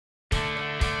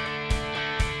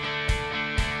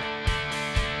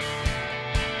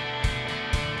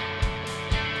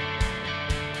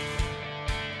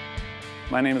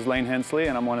My name is Lane Hensley,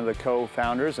 and I'm one of the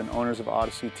co-founders and owners of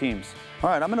Odyssey Teams. All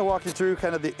right, I'm going to walk you through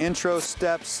kind of the intro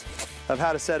steps of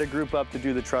how to set a group up to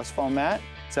do the trust fall mat.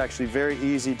 It's actually very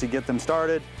easy to get them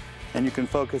started, and you can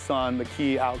focus on the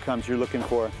key outcomes you're looking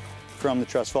for from the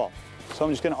trust fall. So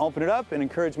I'm just going to open it up and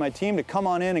encourage my team to come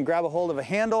on in and grab a hold of a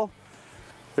handle.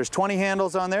 There's 20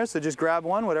 handles on there, so just grab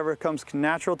one, whatever comes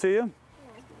natural to you.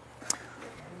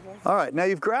 All right, now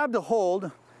you've grabbed a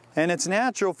hold, and it's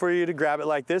natural for you to grab it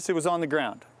like this. It was on the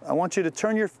ground. I want you to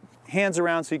turn your hands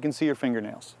around so you can see your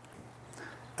fingernails.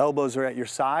 Elbows are at your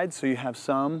sides, so you have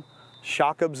some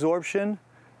shock absorption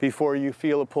before you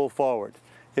feel a pull forward.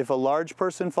 If a large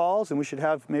person falls, and we should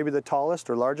have maybe the tallest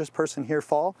or largest person here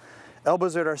fall,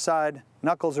 elbows are at our side,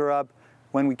 knuckles are up.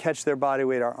 When we catch their body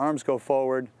weight, our arms go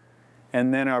forward,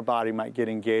 and then our body might get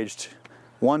engaged.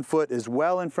 One foot is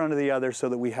well in front of the other so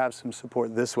that we have some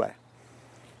support this way.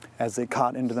 As they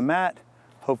caught into the mat,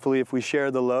 hopefully if we share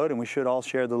the load, and we should all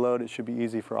share the load, it should be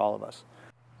easy for all of us.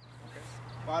 Okay.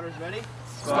 Spotters ready?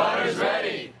 Spotters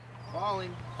ready!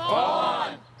 Falling. Fall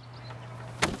on!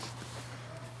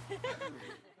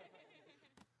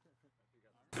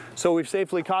 So we've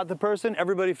safely caught the person.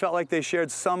 Everybody felt like they shared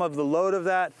some of the load of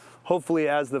that. Hopefully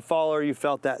as the faller, you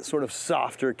felt that sort of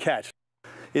softer catch.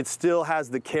 It still has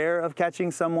the care of catching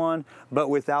someone, but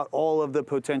without all of the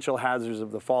potential hazards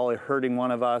of the fall hurting one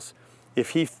of us. If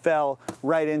he fell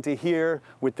right into here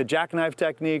with the jackknife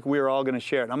technique, we're all going to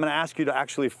share it. I'm going to ask you to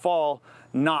actually fall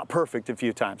not perfect a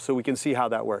few times so we can see how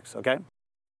that works, okay?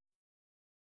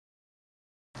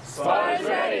 Spotters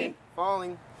ready!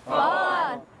 Falling. Fall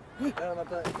on!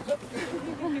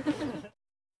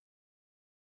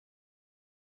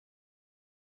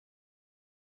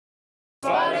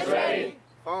 Spotters ready!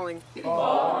 Falling.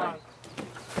 Fall on!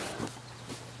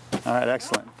 All right,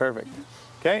 excellent, perfect.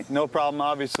 Okay, no problem,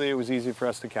 obviously it was easy for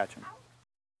us to catch him.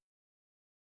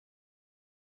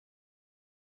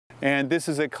 And this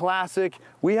is a classic.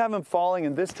 We have him falling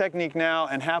in this technique now,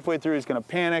 and halfway through he's gonna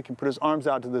panic and put his arms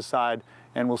out to the side,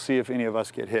 and we'll see if any of us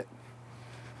get hit.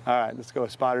 All right, let's go.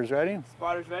 Spotters ready?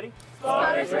 Spotters ready?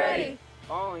 Spotters ready!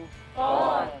 Falling. Fall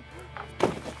on!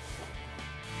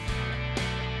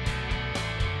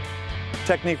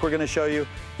 Technique we're going to show you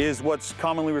is what's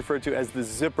commonly referred to as the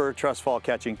zipper trust fall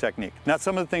catching technique. Now,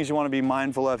 some of the things you want to be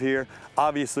mindful of here,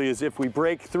 obviously, is if we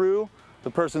break through,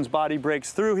 the person's body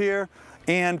breaks through here,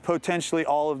 and potentially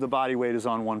all of the body weight is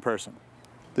on one person.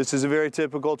 This is a very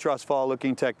typical trust fall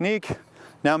looking technique.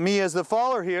 Now, me as the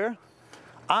faller here,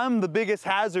 I'm the biggest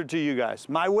hazard to you guys,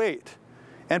 my weight.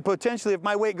 And potentially, if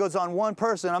my weight goes on one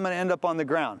person, I'm going to end up on the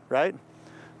ground, right?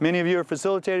 Many of you are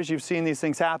facilitators, you've seen these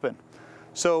things happen.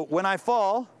 So when I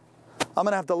fall, I'm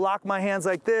gonna have to lock my hands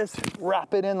like this,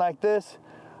 wrap it in like this.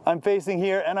 I'm facing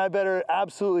here, and I better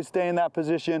absolutely stay in that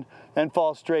position and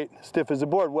fall straight, stiff as a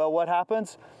board. Well, what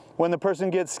happens? When the person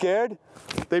gets scared,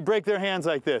 they break their hands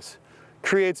like this.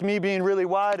 Creates me being really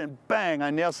wide, and bang, I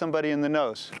nail somebody in the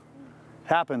nose.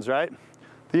 Happens, right?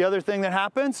 The other thing that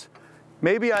happens,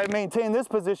 maybe I maintain this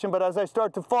position, but as I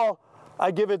start to fall,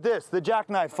 I give it this, the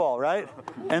jackknife fall, right?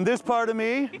 And this part of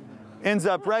me ends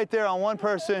up right there on one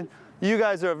person. You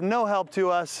guys are of no help to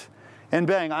us, and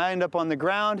bang, I end up on the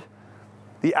ground.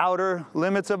 The outer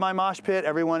limits of my mosh pit,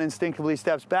 everyone instinctively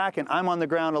steps back, and I'm on the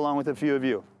ground along with a few of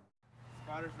you.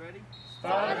 Spotters ready?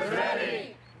 Spotters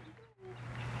ready!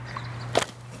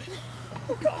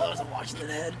 Oh God, I wasn't watching the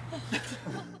head.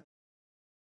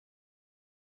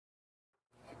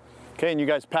 Okay, and you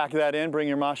guys pack that in, bring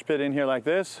your mosh pit in here like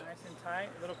this. Nice and tight,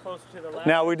 a little closer to the left.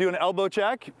 Now we do an elbow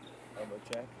check. Elbow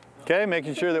check. Okay,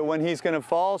 making sure that when he's going to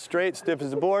fall straight, stiff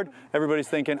as a board, everybody's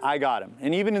thinking, I got him.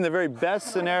 And even in the very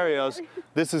best scenarios,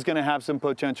 this is going to have some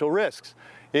potential risks.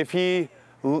 If he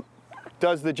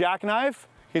does the jackknife,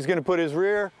 he's going to put his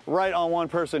rear right on one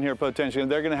person here potentially,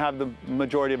 and they're going to have the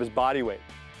majority of his body weight.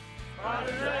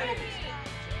 Spotters ready!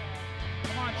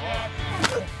 Come on, Chad.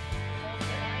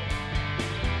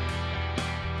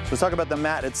 So let's talk about the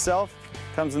mat itself.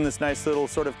 Comes in this nice little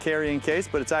sort of carrying case,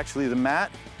 but it's actually the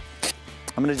mat.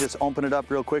 I'm going to just open it up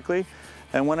real quickly.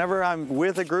 And whenever I'm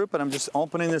with a group and I'm just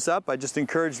opening this up, I just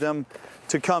encourage them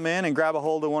to come in and grab a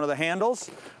hold of one of the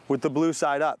handles with the blue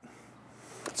side up.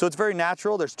 So it's very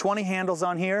natural. There's 20 handles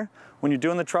on here. When you're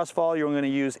doing the trust fall, you're going to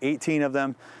use 18 of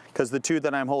them because the two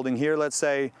that I'm holding here, let's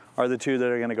say, are the two that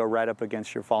are going to go right up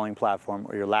against your falling platform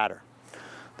or your ladder.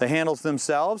 The handles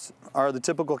themselves are the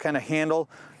typical kind of handle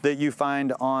that you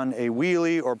find on a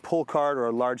wheelie or pull cart or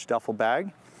a large duffel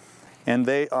bag. And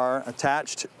they are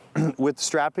attached with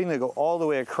strapping. They go all the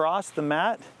way across the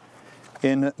mat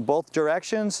in both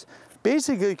directions,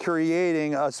 basically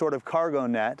creating a sort of cargo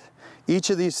net Each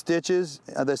of these stitches,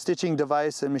 the stitching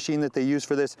device and machine that they use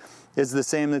for this is the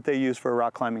same that they use for a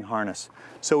rock climbing harness.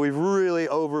 So we've really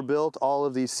overbuilt all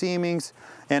of these seamings,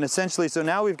 and essentially, so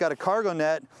now we've got a cargo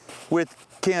net with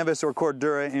canvas or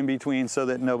cordura in between so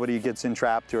that nobody gets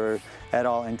entrapped or at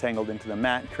all entangled into the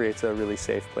mat. Creates a really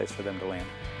safe place for them to land.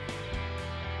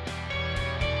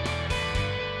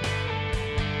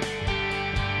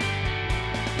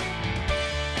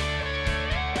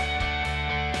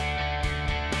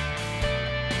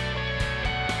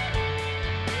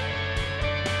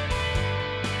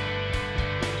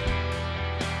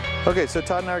 Okay, so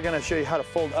Todd and I are going to show you how to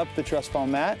fold up the truss fall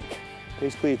mat.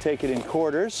 Basically, you take it in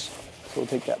quarters. So we'll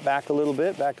take that back a little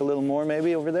bit, back a little more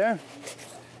maybe over there.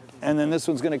 And then this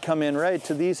one's going to come in right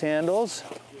to these handles.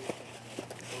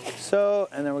 So,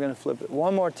 and then we're going to flip it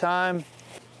one more time.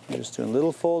 We're just doing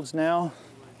little folds now.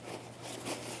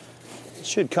 It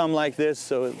should come like this,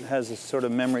 so it has a sort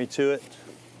of memory to it.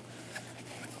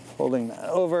 Folding that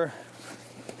over.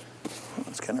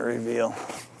 Let's kind of reveal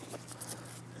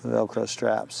the Velcro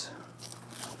straps.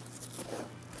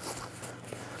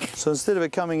 So instead of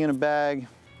it coming in a bag,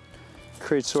 it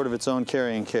creates sort of its own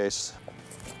carrying case.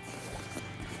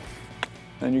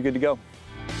 And you're good to go.